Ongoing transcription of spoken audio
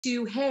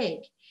to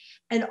Hague.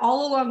 And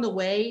all along the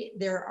way,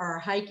 there are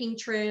hiking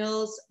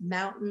trails,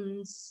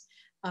 mountains,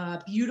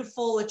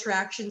 beautiful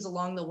attractions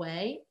along the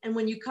way. And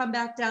when you come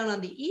back down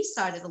on the east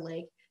side of the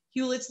lake,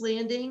 Hewlett's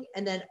Landing,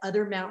 and then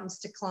other mountains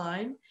to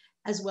climb,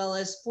 as well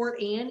as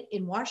Fort Anne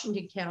in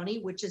Washington County,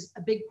 which is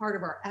a big part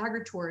of our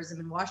agritourism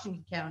in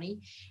Washington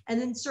County,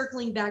 and then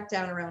circling back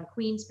down around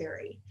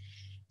Queensbury.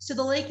 So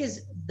the lake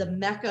is the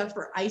mecca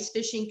for ice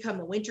fishing come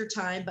the winter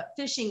time, but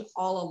fishing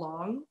all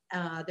along.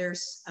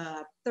 There's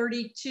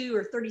 32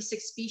 or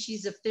 36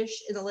 species of fish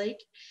in the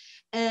lake.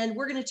 And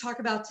we're going to talk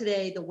about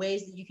today the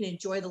ways that you can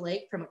enjoy the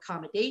lake, from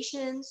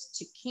accommodations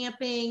to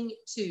camping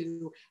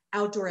to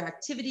outdoor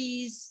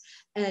activities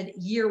and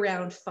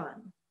year-round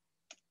fun.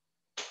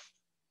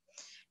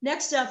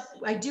 Next up,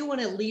 I do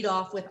want to lead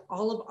off with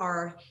all of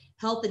our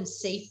health and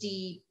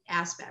safety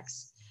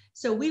aspects.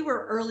 So we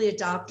were early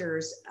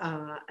adopters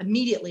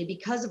immediately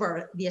because of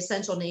the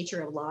essential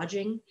nature of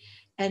lodging,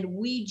 and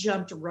we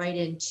jumped right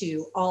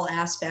into all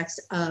aspects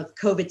of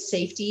COVID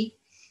safety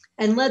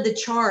and led the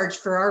charge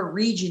for our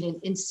region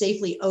in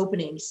safely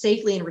opening,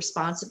 safely and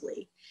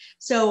responsibly.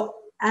 So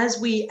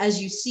as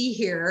you see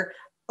here,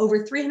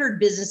 over 300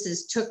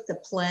 businesses took the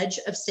pledge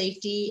of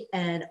safety,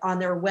 and on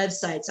their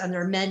websites, on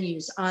their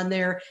menus, on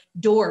their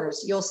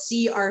doors, you'll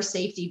see our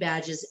safety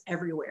badges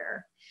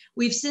everywhere.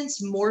 We've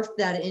since morphed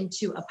that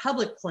into a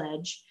public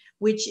pledge,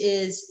 which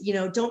is,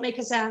 don't make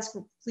us ask,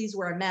 please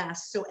wear a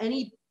mask. So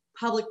any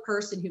public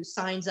person who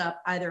signs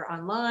up either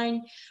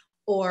online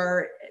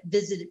or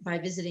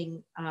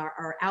visiting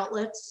our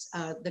outlets,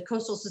 the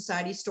Coastal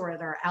Society store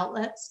at our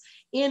outlets,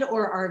 and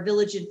or our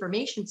Village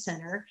Information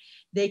Center,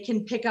 they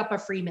can pick up a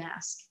free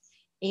mask.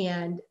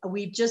 And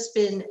we've just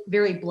been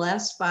very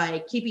blessed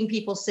by keeping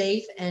people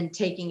safe and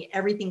taking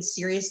everything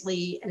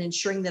seriously and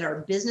ensuring that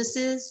our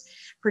businesses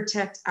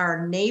protect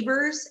our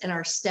neighbors and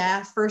our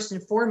staff first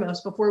and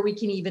foremost before we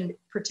can even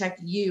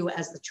protect you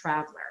as the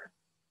traveler.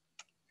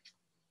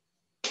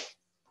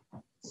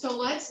 So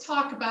let's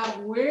talk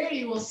about where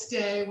you will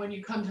stay when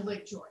you come to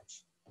Lake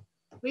George.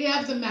 We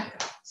have the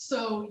Mecca.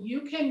 So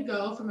you can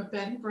go from a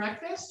bed and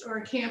breakfast or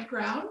a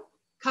campground,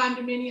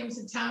 condominiums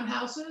and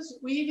townhouses.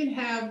 We even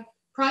have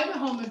private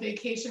home and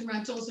vacation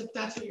rentals if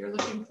that's what you're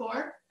looking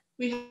for.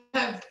 We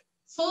have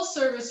full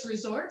service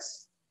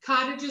resorts,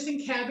 cottages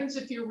and cabins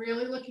if you're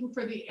really looking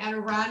for the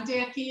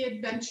Adirondackie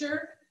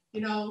adventure.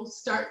 Put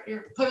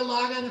a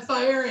log on the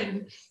fire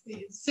and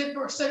sit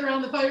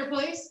around the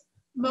fireplace.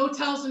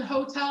 Motels and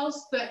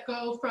hotels that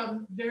go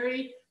from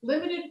very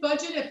limited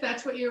budget, if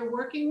that's what you're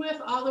working with,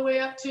 all the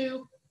way up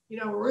to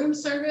room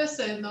service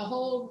and the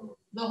whole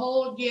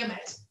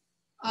gamut.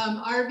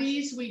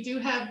 RVs, we do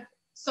have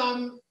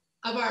some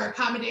of our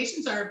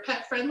accommodations are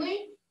pet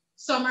friendly.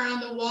 Some are on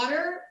the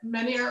water.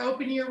 Many are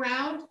open year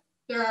round.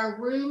 There are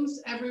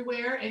rooms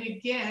everywhere. And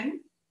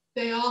again,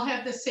 they all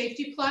have the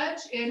safety pledge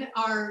and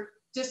are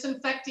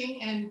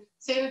disinfecting and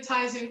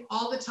sanitizing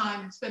all the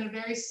time. It's been a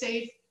very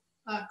safe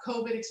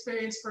COVID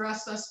experience for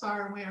us thus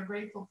far, and we are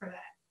grateful for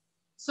that.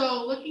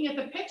 So looking at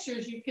the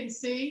pictures, you can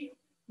see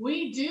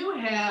we do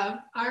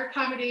have, our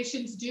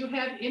accommodations do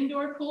have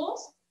indoor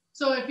pools.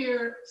 So if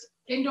you're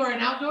indoor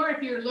and outdoor,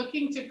 if you're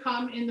looking to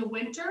come in the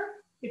winter,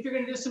 if you're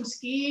going to do some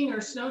skiing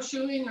or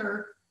snowshoeing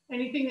or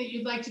anything that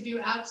you'd like to do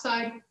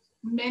outside,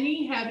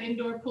 many have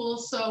indoor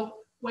pools. So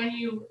when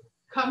you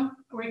come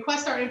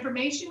request our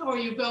information or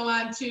you go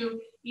on to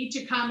each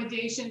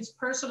accommodation's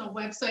personal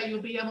website,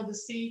 you'll be able to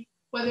see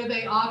whether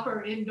they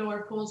offer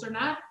indoor pools or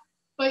not.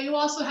 But you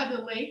also have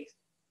the lake,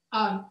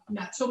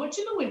 not so much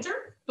in the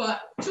winter,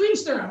 but to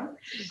each their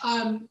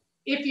own.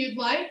 If you'd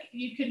like,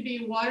 you can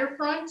be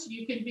waterfront,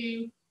 you can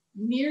be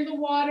near the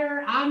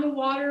water, on the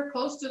water,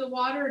 close to the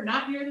water,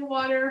 not near the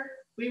water.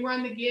 We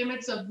run the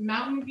gamuts of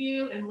Mountain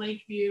View and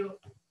Lake View,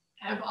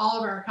 have all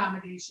of our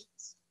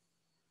accommodations.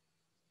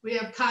 We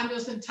have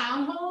condos and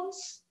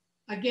townhomes.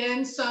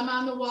 Again, some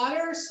on the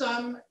water,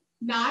 some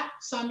not,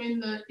 some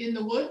in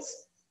the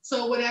woods.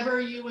 So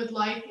whatever you would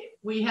like,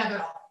 we have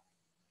it all.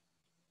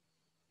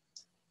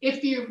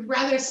 If you'd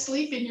rather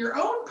sleep in your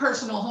own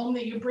personal home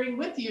that you bring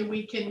with you,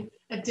 we can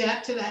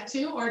adapt to that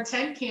too, or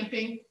tent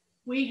camping.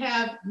 We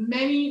have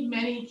many,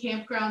 many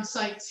campground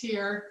sites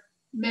here.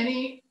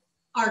 Many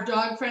are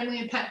dog friendly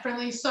and pet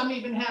friendly. Some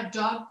even have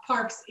dog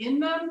parks in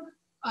them.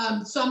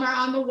 Some are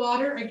on the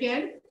water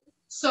again,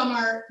 some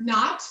are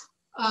not.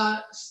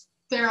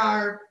 There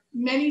are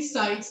many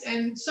sites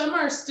and some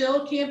are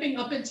still camping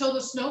up until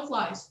the snow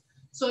flies.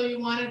 So you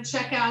want to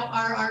check out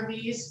our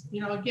RVs,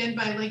 again,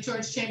 by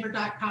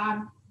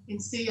lakegeorgechamber.com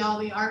and see all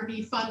the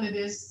RV fun that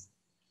is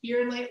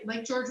here in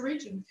Lake George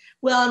region.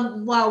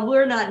 Well, while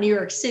we're not New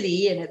York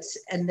City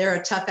and they're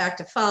a tough act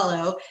to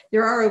follow,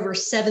 there are over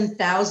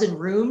 7,000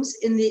 rooms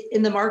in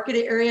the market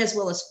area, as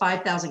well as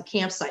 5,000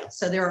 campsites.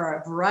 So there are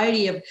a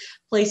variety of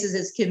places,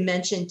 as Kim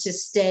mentioned, to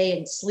stay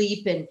and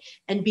sleep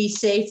and be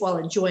safe while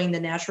enjoying the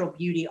natural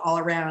beauty all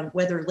around,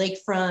 whether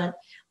lakefront,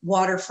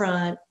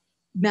 waterfront,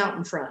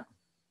 mountain front.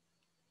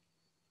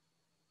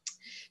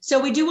 So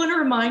we do want to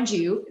remind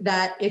you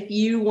that if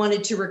you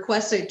wanted to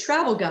request a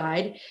travel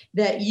guide,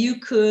 that you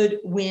could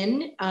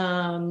win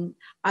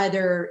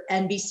either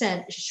and be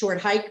sent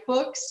short hike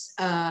books,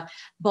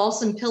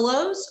 balsam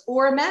pillows,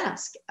 or a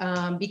mask,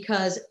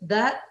 because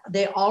that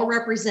they all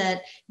represent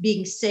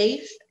being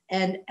safe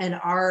and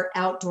our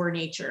outdoor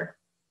nature.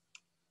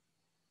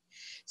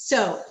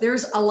 So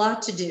there's a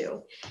lot to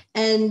do.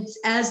 And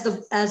as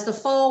the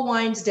fall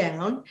winds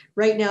down,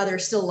 right now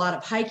there's still a lot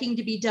of hiking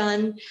to be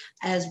done,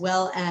 as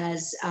well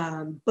as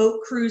boat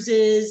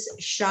cruises,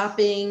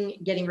 shopping,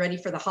 getting ready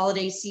for the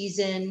holiday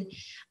season.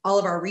 All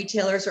of our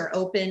retailers are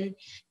open,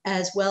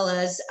 as well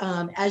as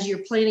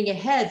you're planning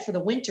ahead for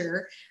the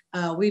winter,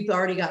 we've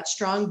already got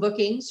strong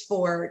bookings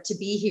to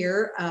be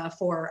here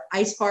for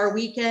ice bar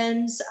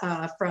weekends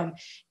from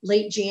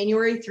late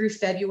January through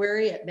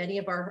February at many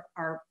of our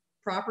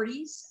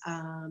properties.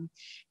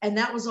 And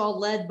that was all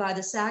led by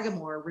the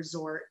Sagamore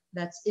Resort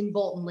that's in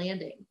Bolton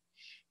Landing.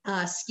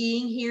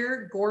 Skiing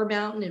here, Gore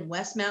Mountain and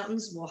West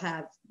Mountains will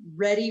have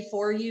ready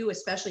for you,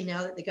 especially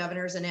now that the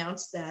governor's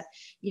announced that,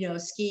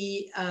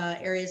 ski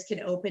areas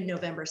can open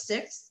November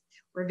 6th.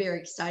 We're very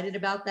excited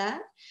about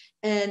that.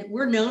 And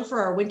we're known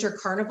for our winter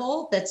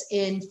carnival that's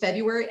in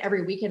February,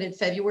 every weekend in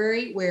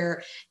February,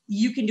 where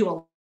you can do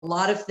a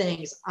lot of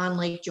things on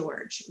Lake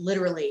George.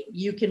 Literally,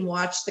 you can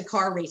watch the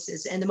car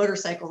races and the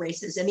motorcycle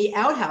races and the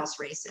outhouse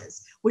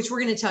races, which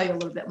we're going to tell you a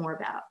little bit more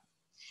about.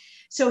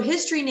 So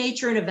history,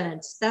 nature, and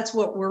events, that's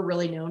what we're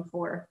really known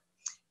for.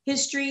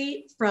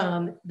 History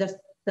from the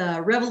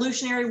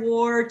Revolutionary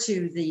War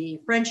to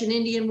the French and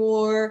Indian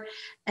War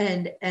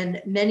and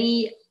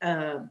many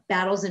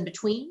battles in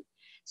between.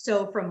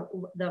 So from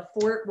the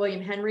Fort William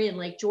Henry in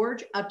Lake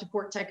George up to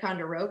Fort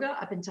Ticonderoga,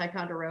 up in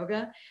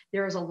Ticonderoga,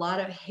 there is a lot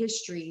of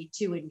history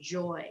to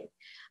enjoy.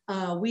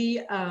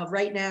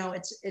 Right now,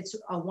 it's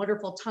a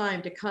wonderful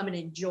time to come and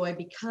enjoy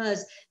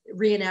because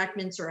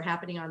reenactments are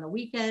happening on the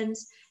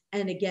weekends,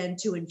 and again,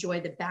 to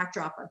enjoy the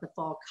backdrop of the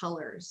fall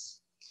colors.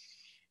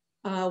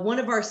 One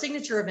of our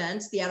signature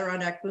events, the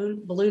Adirondack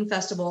Balloon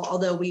Festival,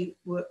 although we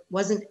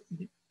wasn't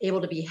able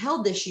to be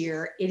held this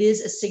year, it is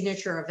a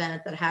signature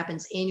event that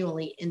happens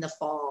annually in the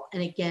fall.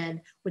 And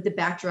again, with the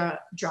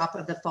backdrop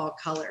of the fall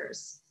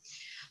colors.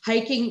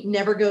 Hiking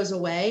never goes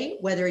away,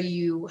 whether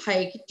you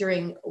hike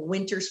during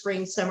winter,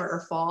 spring, summer,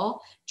 or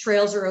fall.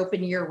 Trails are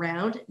open year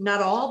round.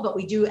 Not all, but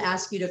we do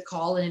ask you to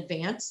call in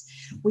advance.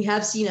 We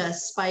have seen a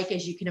spike,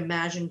 as you can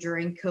imagine,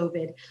 during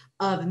COVID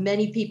of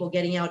many people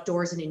getting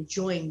outdoors and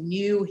enjoying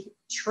new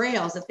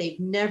trails that they've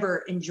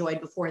never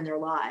enjoyed before in their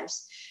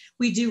lives.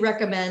 We do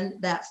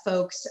recommend that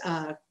folks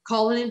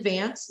call in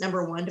advance,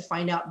 number one, to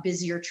find out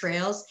busier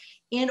trails,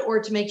 and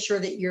or to make sure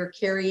that you're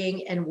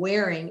carrying and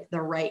wearing the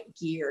right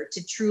gear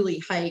to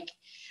truly hike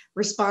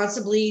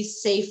responsibly,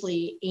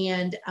 safely.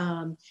 And,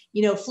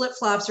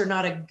 flip-flops are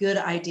not a good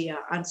idea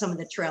on some of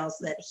the trails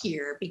that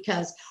here,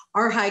 because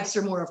our hikes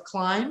are more of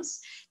climbs.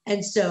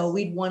 And so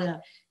we'd want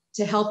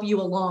to help you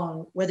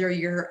along, whether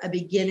you're a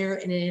beginner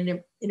and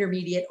an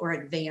intermediate or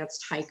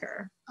advanced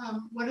hiker.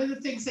 One of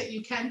the things that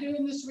you can do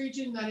in this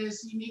region that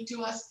is unique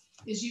to us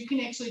is you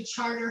can actually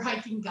charter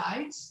hiking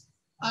guides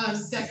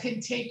that can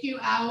take you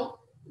out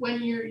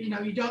when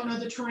you don't know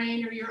the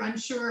terrain or you're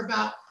unsure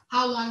about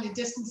how long the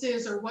distance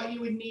is or what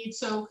you would need.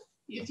 So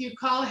if you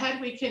call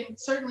ahead, we can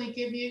certainly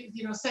give you,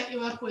 set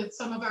you up with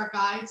some of our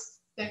guides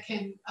that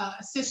can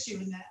assist you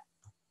in that.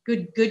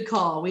 Good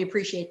call. We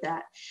appreciate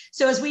that.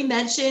 So as we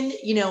mentioned,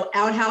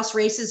 outhouse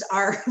races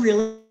are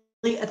really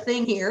a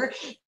thing here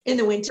in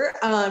the winter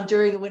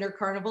during the winter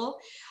carnival.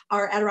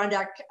 Our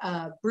Adirondack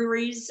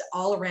breweries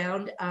all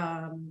around.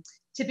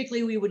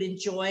 Typically, we would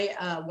enjoy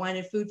a wine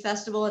and food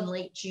festival in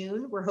late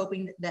June. We're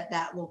hoping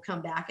that will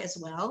come back as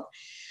well.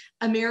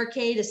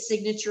 Americade, a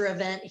signature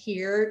event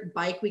here,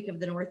 Bike Week of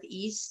the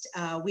Northeast.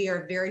 We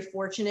are very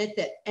fortunate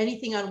that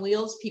anything on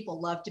wheels, people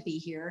love to be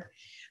here.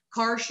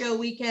 Car show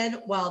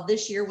weekend, while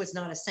this year was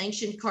not a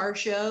sanctioned car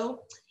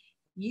show,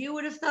 you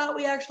would have thought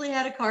we actually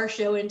had a car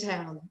show in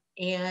town.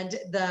 And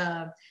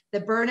the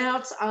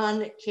burnouts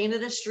on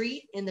Canada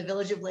Street in the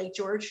village of Lake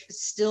George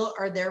still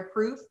are their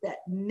proof that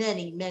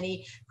many,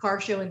 many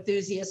car show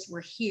enthusiasts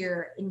were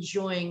here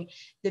enjoying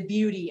the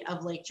beauty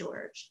of Lake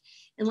George.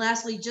 And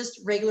lastly,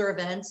 just regular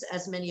events,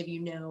 as many of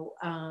you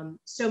know,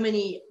 so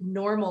many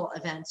normal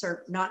events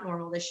are not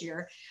normal this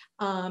year,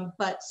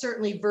 but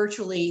certainly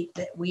virtually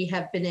that we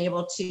have been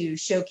able to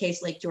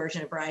showcase Lake George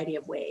in a variety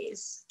of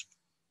ways.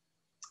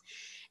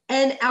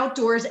 And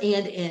outdoors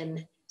and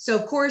in. So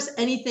of course,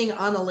 anything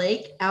on the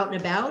lake, out and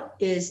about,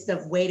 is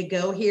the way to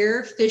go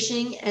here.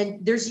 Fishing,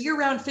 and there's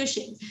year-round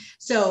fishing.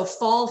 So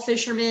fall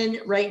fishermen,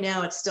 right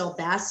now it's still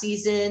bass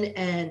season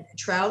and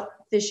trout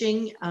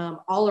fishing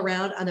all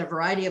around on a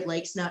variety of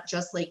lakes, not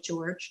just Lake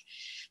George.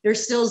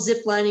 There's still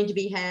zip lining to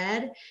be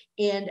had.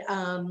 And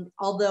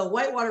although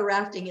whitewater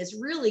rafting is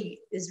really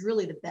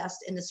the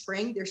best in the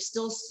spring, there's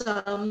still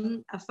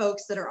some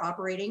folks that are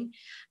operating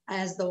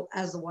as the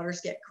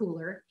waters get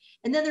cooler.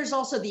 And then there's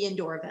also the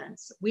indoor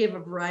events. We have a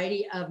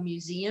variety of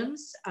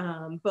museums,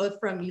 both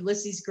from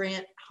Ulysses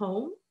Grant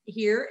Home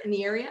here in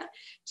the area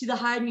to the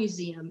Hyde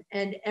Museum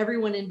and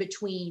everyone in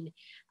between.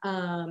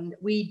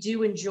 We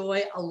do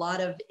enjoy a lot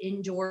of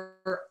indoor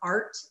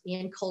art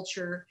and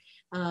culture,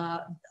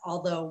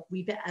 although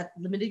we've at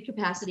limited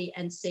capacity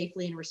and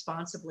safely and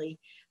responsibly,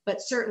 but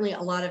certainly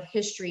a lot of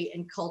history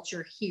and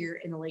culture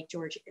here in the Lake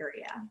George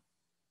area.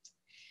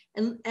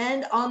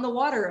 And on the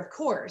water, of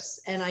course.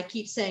 And I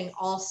keep saying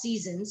all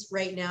seasons.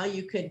 Right now,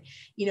 you could,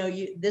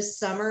 this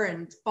summer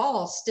and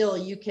fall still,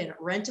 you can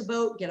rent a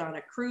boat, get on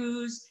a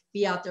cruise,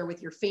 be out there with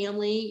your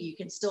family. You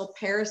can still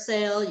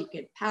parasail, you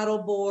can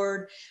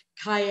paddleboard,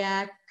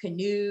 kayak,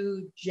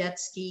 canoe, jet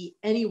ski,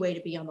 any way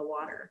to be on the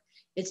water.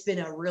 It's been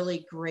a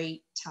really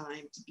great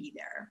time to be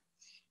there.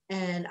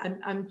 And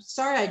I'm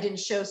sorry I didn't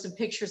show some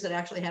pictures that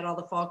actually had all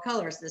the fall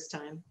colors this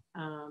time.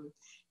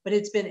 But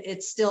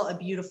it's still a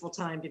beautiful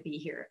time to be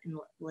here in the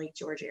Lake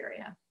George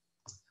area.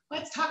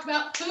 Let's talk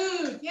about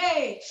food,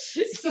 yay.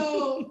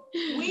 So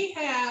we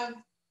have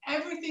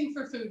everything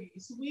for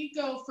foodies. We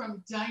go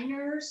from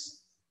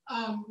diners.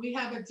 We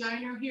have a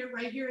diner here,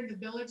 right here in the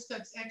village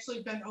that's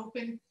actually been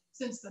open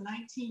since the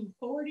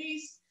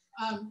 1940s.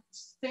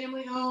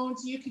 Family owned.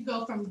 You can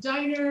go from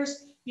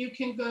diners. You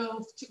can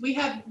go, we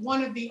have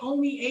one of the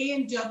only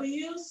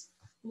A&Ws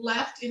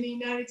left in the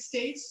United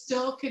States.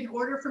 Still can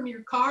order from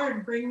your car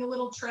and bring the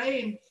little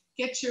tray and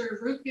get your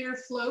root beer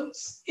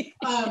floats.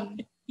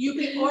 You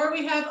can, or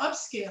we have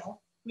upscale.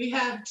 We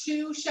have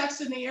 2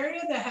 chefs in the area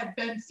that have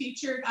been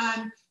featured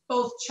on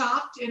both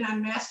Chopped and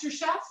on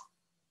MasterChef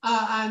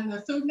on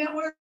the Food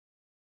Network.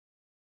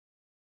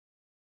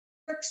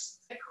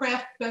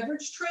 Craft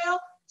Beverage Trail.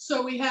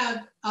 So we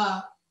have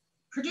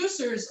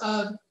producers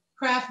of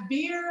craft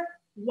beer,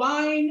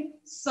 wine,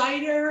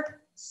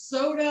 cider,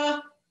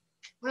 soda.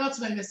 What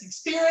else am I missing?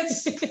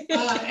 Spirits,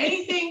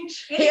 anything.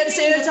 Hand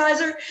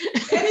sanitizer.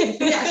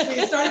 Yes,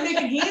 we started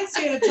making hand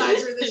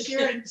sanitizer this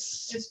year, and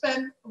it's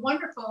been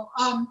wonderful.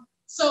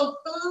 So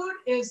food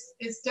is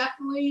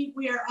definitely,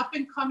 we are up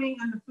and coming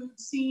on the food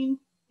scene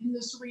in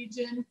this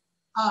region.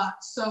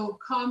 So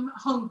come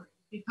hungry,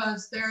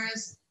 because there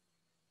is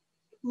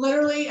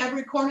literally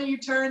every corner you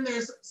turn,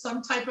 there's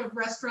some type of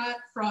restaurant,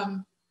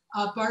 from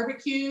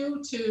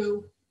barbecue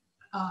to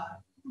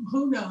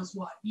who knows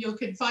what. You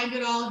can find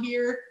it all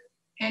here.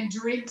 And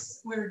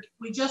drinks,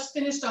 we just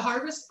finished a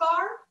harvest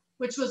bar,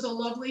 which was a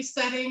lovely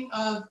setting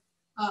of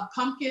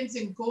pumpkins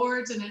and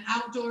gourds and an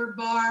outdoor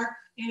bar.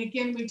 And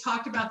again, we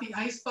talked about the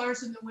ice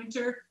bars in the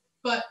winter,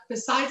 but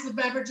besides the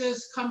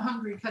beverages, come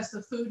hungry, because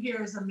the food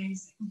here is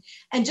amazing.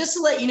 And just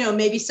to let you know,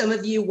 maybe some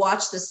of you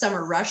watched the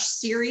Summer Rush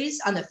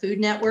series on the Food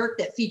Network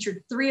that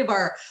featured 3 of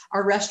our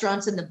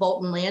restaurants in the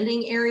Bolton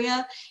Landing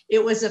area.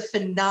 It was a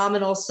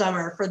phenomenal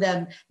summer for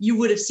them. You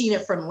would have seen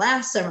it from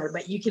last summer,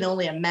 but you can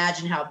only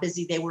imagine how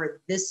busy they were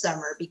this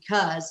summer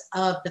because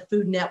of the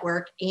Food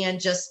Network and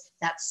just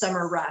that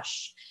summer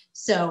rush.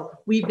 So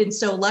we've been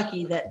so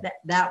lucky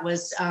that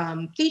was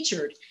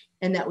featured,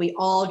 and that we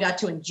all got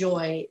to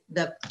enjoy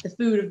the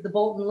food of the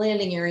Bolton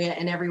Landing area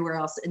and everywhere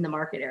else in the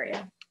market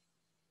area.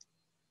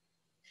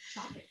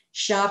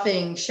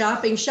 Shopping,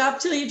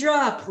 shop till you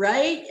drop,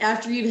 right?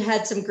 After you've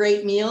had some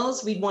great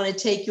meals, we'd want to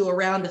take you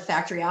around the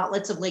factory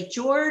outlets of Lake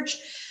George,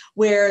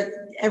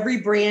 where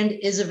every brand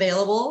is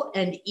available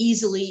and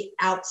easily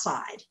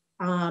outside.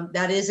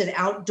 That is an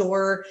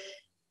outdoor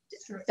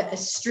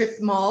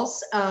strip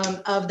malls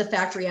of the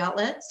factory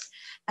outlets,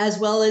 as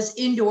well as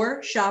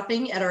indoor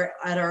shopping at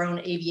our own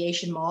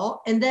aviation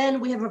mall. And then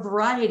we have a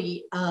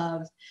variety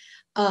of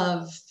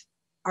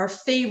our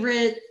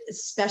favorite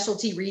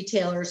specialty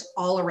retailers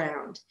all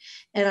around.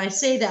 And I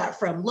say that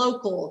from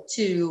local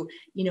to,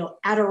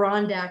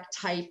 Adirondack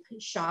type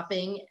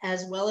shopping,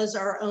 as well as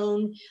our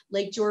own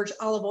Lake George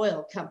olive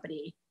oil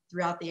company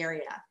throughout the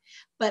area.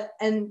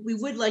 And we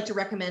would like to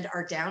recommend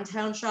our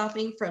downtown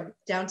shopping, from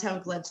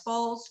downtown Glens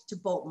Falls to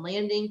Bolton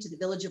Landing to the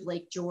village of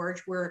Lake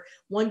George, where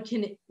one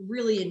can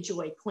really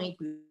enjoy quaint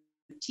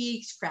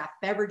boutiques, craft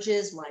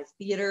beverages, live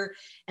theater,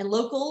 and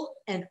local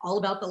and all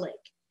about the lake.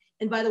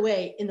 And by the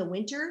way, in the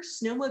winter,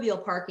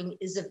 snowmobile parking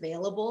is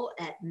available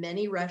at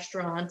many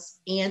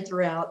restaurants and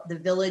throughout the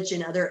village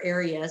and other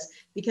areas,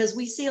 because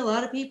we see a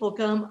lot of people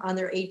come on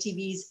their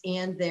ATVs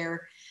and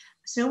their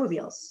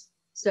snowmobiles.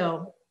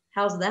 So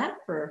how's that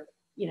for,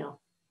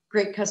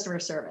 great customer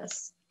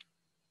service?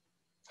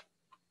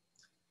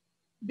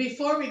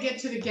 Before we get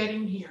to the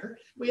getting here,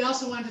 we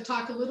also wanted to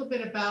talk a little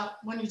bit about,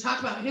 when you talk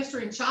about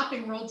history and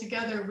shopping rolled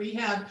together, we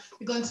have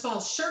the Glens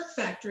Falls Shirt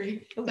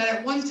Factory that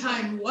at one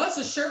time was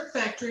a shirt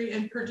factory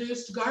and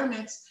produced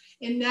garments.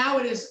 And now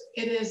it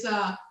is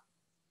a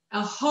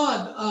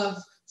hub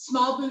of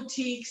small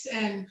boutiques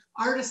and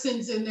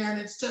artisans in there. And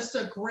it's just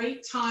a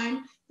great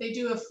time. They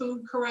do a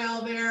food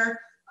corral there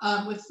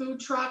with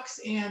food trucks,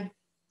 and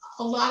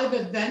a lot of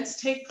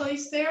events take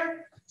place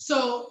there.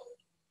 So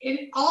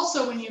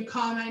also, when you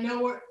come, I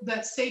know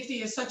that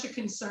safety is such a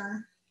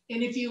concern.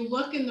 And if you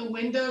look in the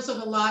windows of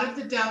a lot of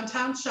the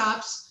downtown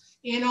shops,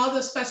 in all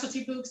the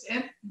specialty books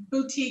and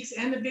boutiques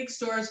and the big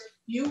stores,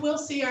 you will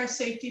see our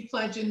safety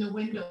pledge in the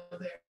window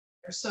there.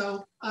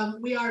 So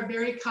we are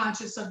very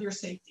conscious of your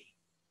safety.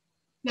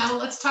 Now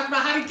let's talk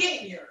about how to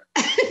get here.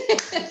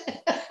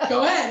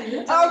 Go ahead.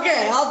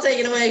 Okay, I'll take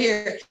it away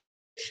here.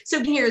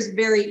 So here is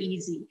very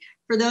easy.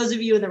 For those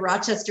of you in the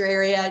Rochester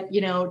area,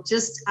 you know,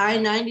 just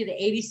I-90 to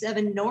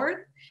 87 North.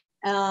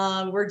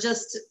 We're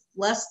just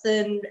less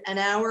than an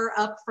hour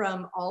up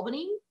from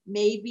Albany,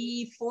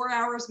 maybe 4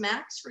 hours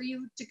max for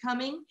you to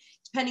coming,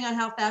 depending on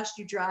how fast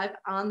you drive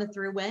on the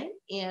Thruway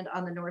and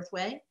on the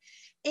Northway.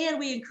 And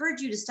we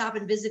encourage you to stop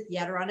and visit the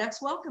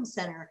Adirondacks Welcome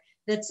Center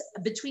that's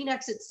between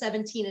exits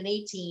 17 and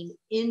 18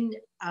 in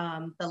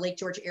the Lake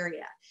George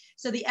area.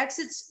 So the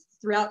exits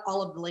throughout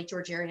all of the Lake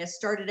George area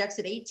start at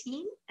exit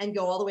 18 and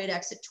go all the way to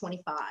exit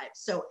 25.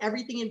 So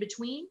everything in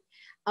between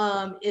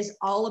is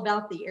all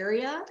about the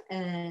area,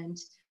 and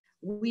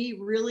we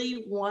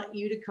really want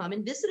you to come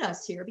and visit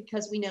us here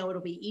because we know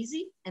it'll be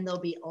easy and there'll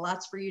be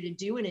lots for you to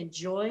do and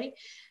enjoy,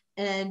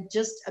 and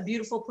just a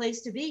beautiful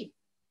place to be.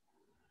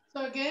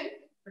 So again,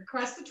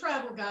 request the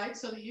travel guide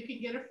so that you can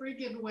get a free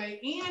giveaway,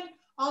 and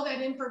all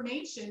that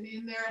information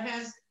in there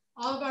has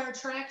all of our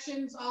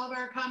attractions, all of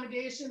our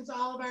accommodations,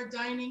 all of our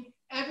dining,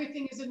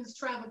 everything is in this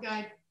travel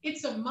guide.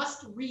 It's a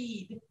must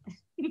read.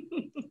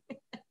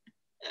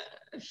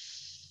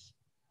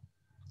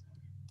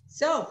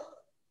 So,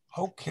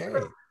 okay.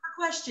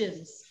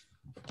 Questions.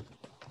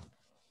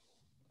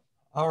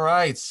 All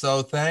right.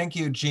 So thank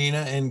you,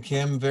 Gina and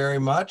Kim, very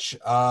much.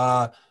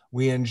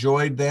 We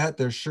enjoyed that.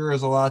 There sure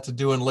is a lot to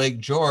do in Lake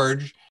George.